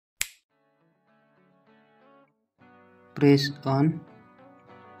press on,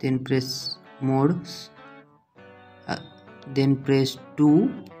 then press mode, then press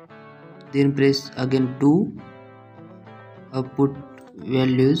 2, then press again 2, output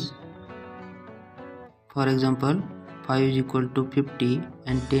values. For example, 5 is equal to 50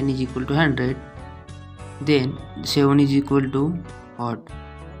 and 10 is equal to 100, then 7 is equal to what,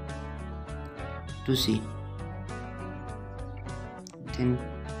 to see. Then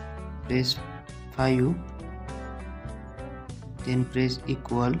press 5, then press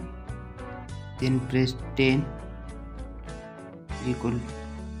equal, then press 10 equal,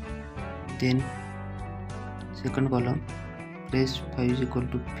 then second column press 5 is equal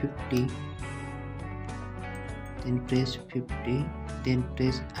to 50, then press 50, then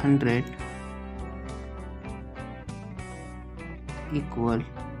press 100 equal,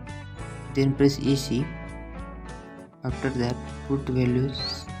 then press EC. After that put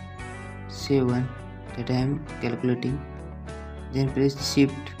values 7 that I am calculating, then press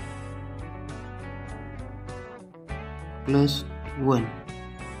shift plus 1,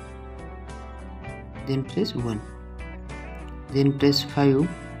 then press 1, then press 5,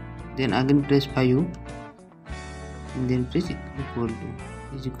 then again press 5, and then press equal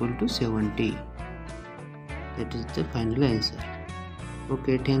to is equal to 70. That is the final answer.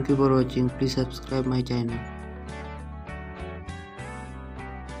 Okay, thank you for watching. Please subscribe my channel.